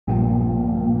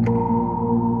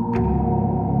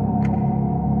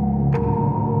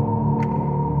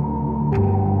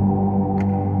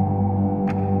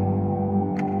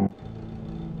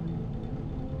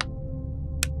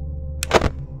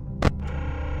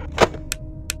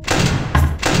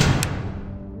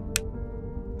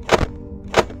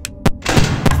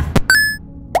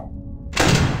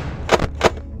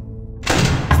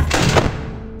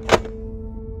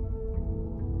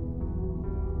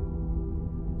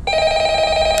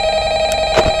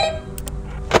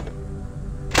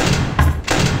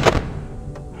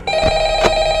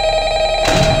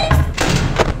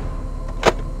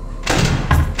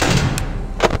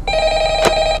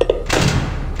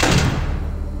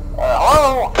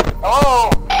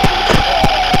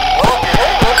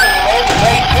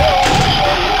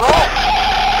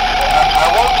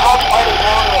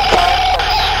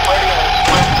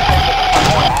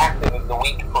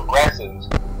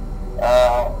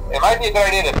be a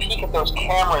good idea to peek at those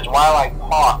cameras while I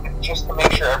talk, just to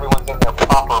make sure everyone's in their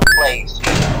proper place,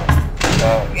 you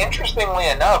know. Interestingly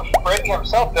enough, Freddy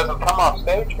himself doesn't come off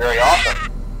stage very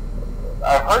often.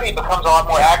 I've heard he becomes a lot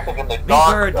more active in the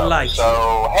dark, though,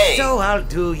 so hey, so I'll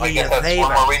do you I guess a that's favor.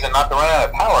 one more reason not to run out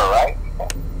of power, right?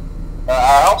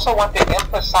 I also want to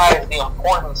emphasize the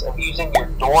importance of using your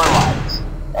door lights.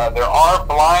 There are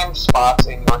blind spots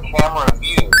in your camera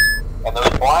views, and those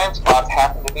blind spots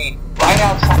happen to be right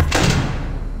outside.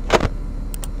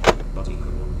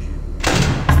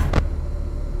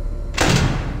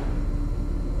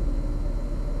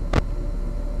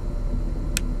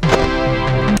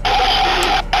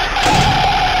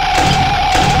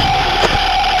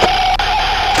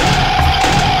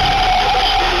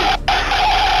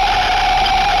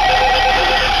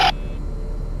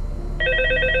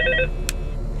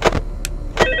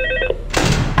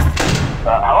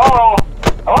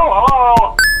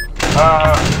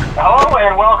 Hello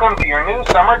and welcome to your new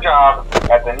summer job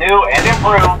at the new and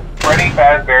improved Freddy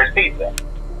Fazbear's Pizza.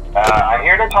 I'm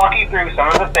here to talk you through some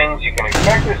of the things you can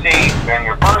expect to see during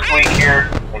your first week here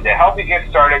and to help you get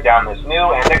started down this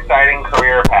new and exciting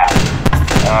career path.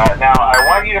 Now, I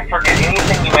want you to forget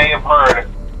anything you may have heard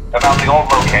about the old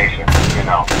location, you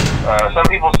know. Some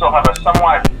people still have a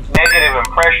somewhat negative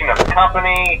impression of the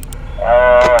company.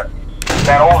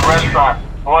 That old restaurant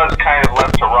was kind of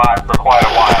left to rot for quite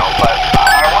a while, but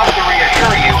I want to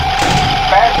reassure you,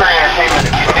 Fazbear Entertainment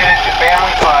is committed to family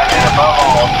fun and above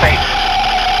all, safety.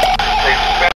 They've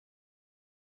spent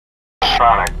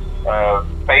electronics,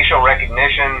 facial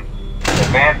recognition,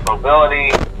 advanced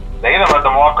mobility. They even let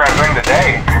them walk around during the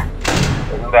day.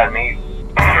 Isn't that neat?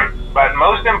 But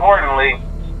most importantly,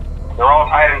 they're all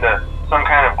tied into some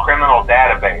kind of criminal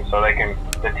database so they can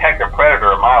detect a predator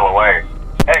a mile away.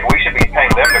 Heck, we should be paying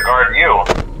them to guard you.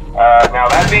 Now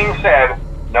that being said,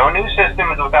 no new system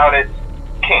is without its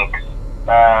kinks.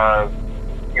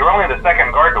 You're only the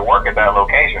second guard to work at that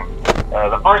location.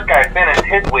 The first guy finished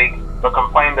his week but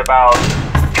complained about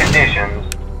conditions.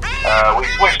 We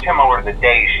switched him over to the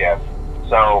day shift.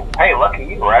 So, hey, lucky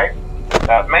you, right?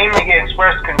 Mainly he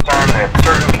expressed concern that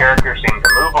certain characters seemed to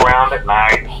move around at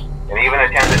night and even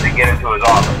attempted to get into his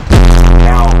office.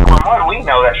 Now, from what we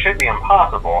know, that should be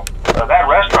impossible. That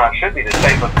restaurant should be the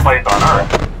safest place on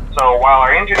Earth. So while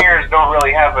our engineers don't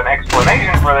really have an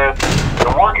explanation for this,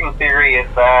 the working theory is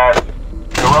that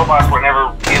the robots were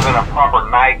never given a proper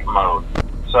night mode.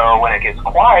 So when it gets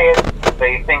quiet,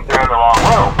 they think they're in the wrong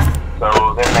room.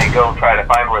 So then they go try to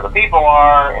find where the people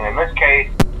are, and in this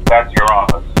case, that's your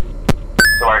office.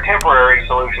 So our temporary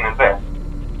solution is this.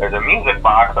 There's a music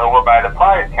box over by the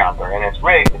prize counter, and it's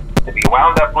rigged to be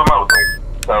wound up remotely.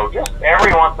 So just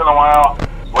every once in a while,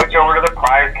 switch over to the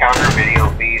prize counter video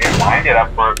feed and wind it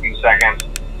up for a few seconds.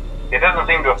 It doesn't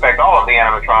seem to affect all of the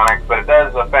animatronics, but it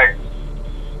does affect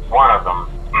one of them.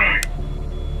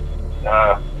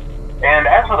 And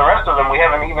as for the rest of them, we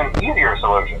have an even easier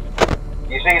solution.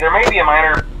 You see, there may be a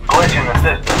minor glitch in the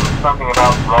system, something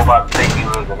about robots thinking he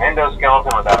was an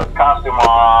endoskeleton without his costume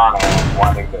on and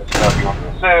wanting to stuff you into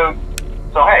a suit.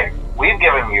 So hey, we've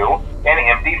given you an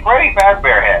empty Freddy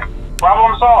Fazbear head.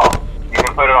 Problem solved. You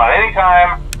can put it on any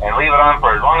time and leave it on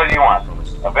for as long as you want.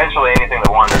 Eventually anything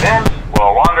that wandered in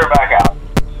will wander back out.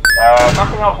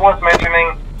 Something else worth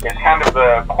mentioning is kind of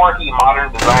the quirky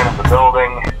modern design of the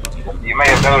building. You may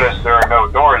have noticed there are no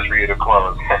doors for you to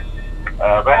close.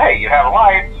 But hey, you have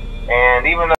lights, and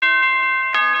even though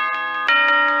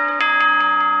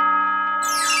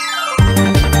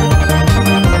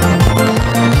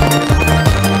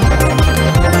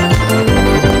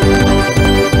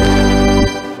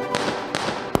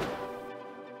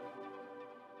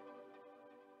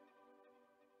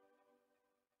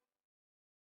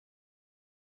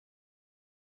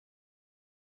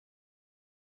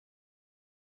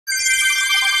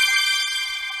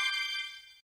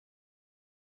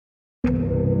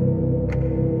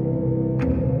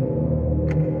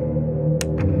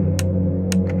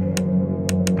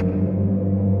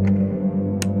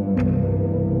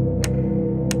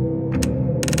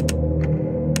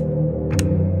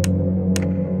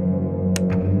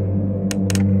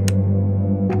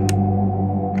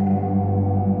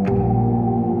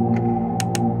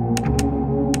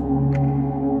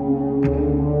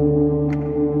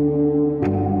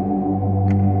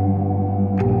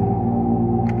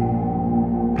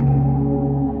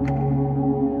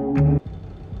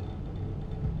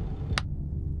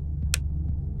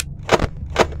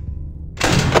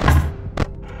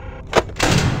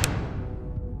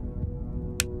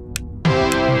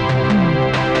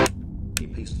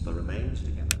the remains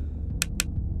together.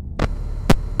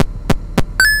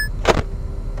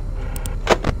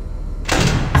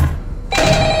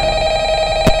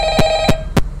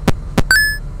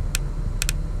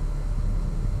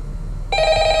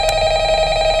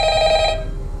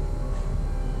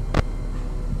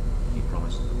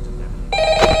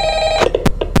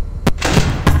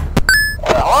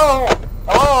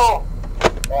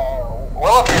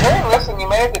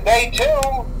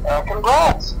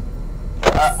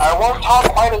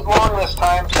 quite as long this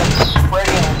time since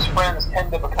Freddy and his friends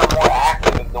tend to become more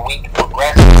active as the week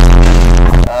progresses.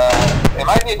 It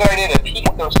might be a good idea to peek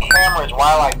at those cameras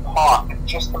while I talk,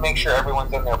 just to make sure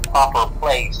everyone's in their proper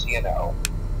place, you know.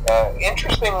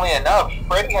 Interestingly enough,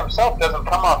 Freddy himself doesn't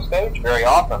come off stage very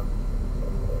often.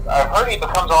 I've heard he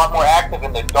becomes a lot more active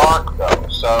in the dark, though,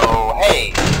 so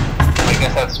hey, I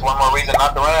guess that's one more reason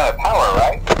not to run out of power,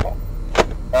 right?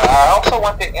 I also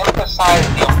want to emphasize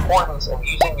the importance of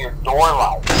using your door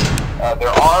lights.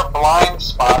 There are blind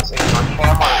spots in your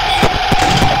camera view,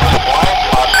 and those blind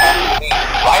spots happen to be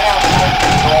right outside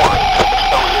the door.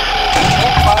 So if you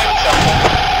can't find something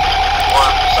or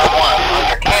someone on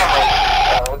your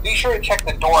cameras, be sure to check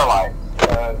the door lights.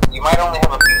 You might only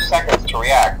have a few seconds to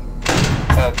react.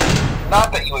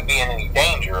 Not that you would be in any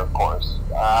danger, of course.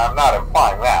 I'm not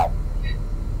implying that.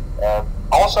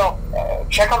 Also,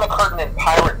 check on the curtain in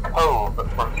Pirate Cove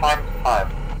from time to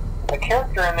time. The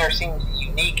character in there seems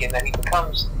unique in that he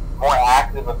becomes more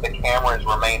active if the cameras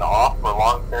remain off for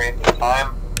long periods of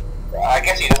time. I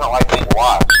guess he doesn't like being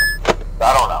watched.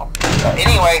 I don't know.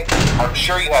 Anyway, I'm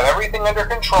sure you have everything under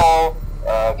control.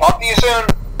 Talk to you soon.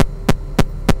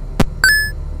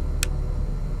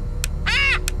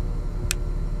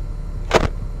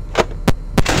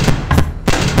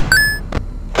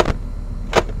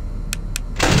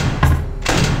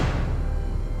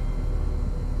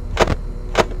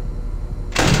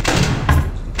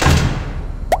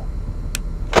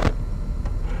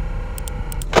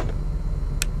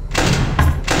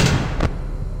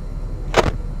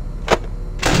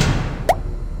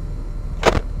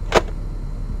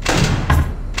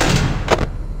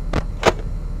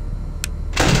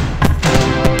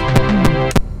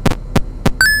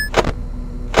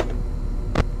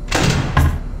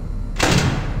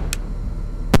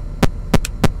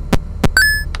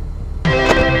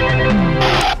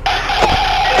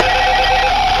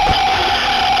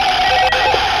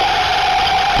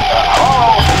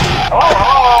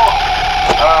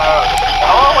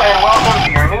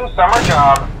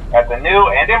 At the new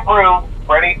and improved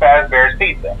Freddy Fazbear's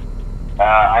Pizza.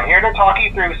 I'm here to talk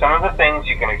you through some of the things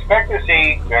you can expect to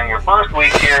see during your first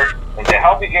week here and to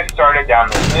help you get started down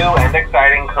this new and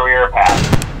exciting career path.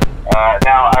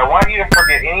 Now, I want you to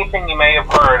forget anything you may have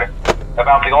heard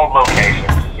about the old location,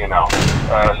 you know.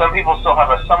 Some people still have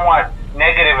a somewhat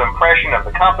negative impression of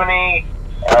the company.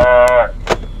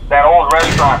 That old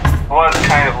restaurant was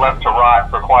kind of left to rot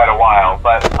for quite a while,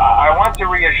 but I want to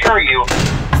reassure you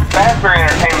Fazbear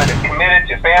Entertainment is committed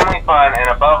to family fun and,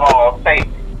 above all,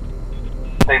 safety.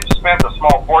 They've spent a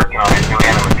small fortune on these new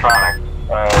animatronics.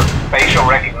 Facial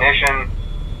recognition,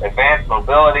 advanced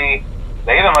mobility.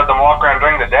 They even let them walk around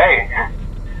during the day.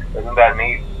 Isn't that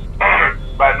neat?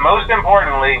 But most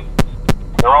importantly,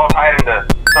 they're all tied into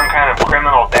some kind of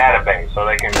criminal database so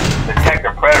they can detect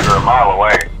a predator a mile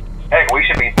away. Heck, we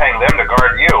should be paying them to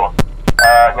guard you.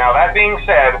 Now, that being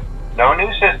said, no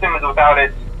new system is without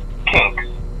its kinks.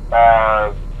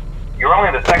 You're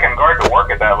only the second guard to work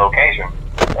at that location.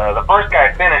 The first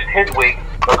guy finished his week,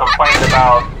 but complained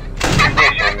about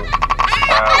conditions.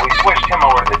 We switched him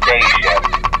over to the day shift.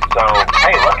 So,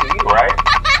 hey, lucky you, right?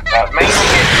 Mainly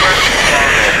it's concerned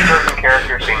that certain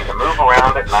characters seem to move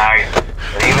around at night,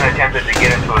 and even attempted to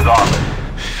get into his office.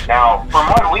 Now, from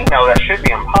what we know, that should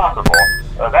be impossible.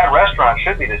 That restaurant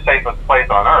should be the safest place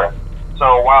on Earth.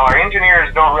 So, while our engineers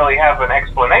don't really have an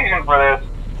explanation for this,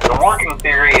 the working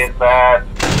theory is that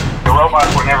the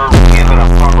robots were never given a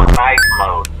proper night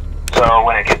mode. So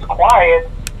when it gets quiet,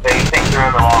 they think they're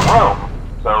in the wrong room.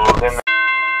 So then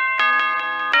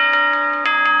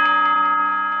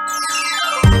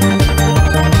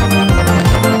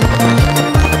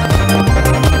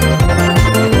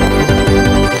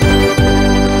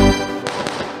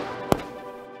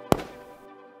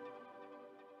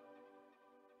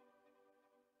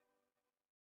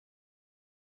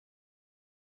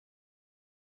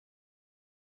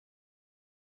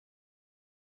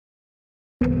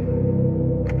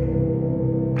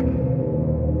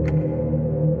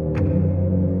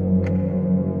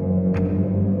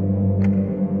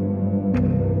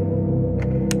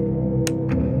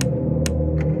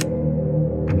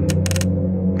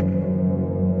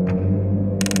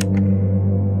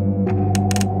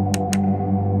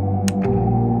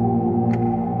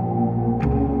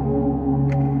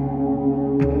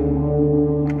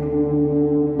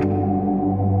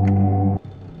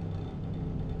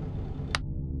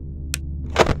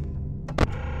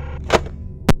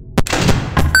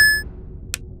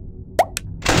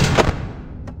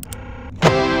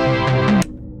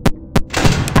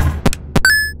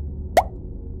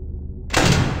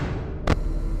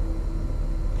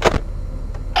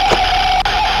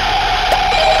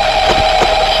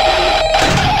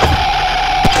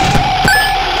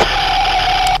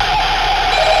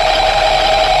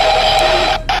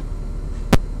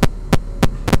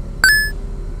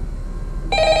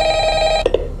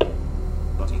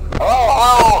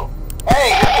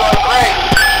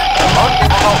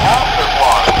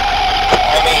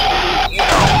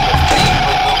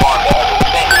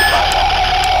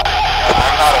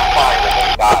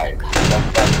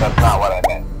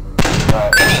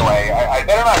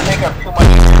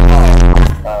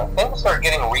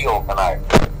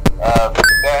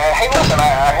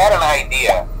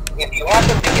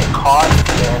caught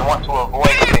and want to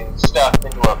avoid getting stuffed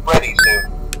into a Freddy suit,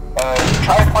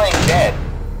 try playing dead.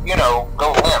 You know,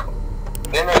 go limp.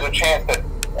 Then there's a chance that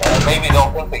maybe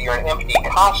they'll think that you're an empty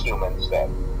costume instead.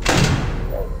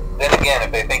 Then again,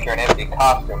 if they think you're an empty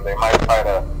costume, they might try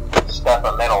to stuff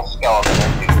a metal skeleton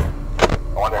into you.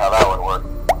 I wonder how that would work.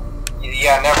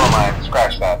 Yeah, never mind.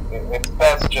 Scratch that. It's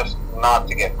best just not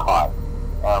to get caught.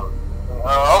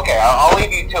 Okay, I'll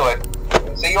leave you to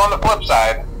it. See you on the flip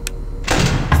side.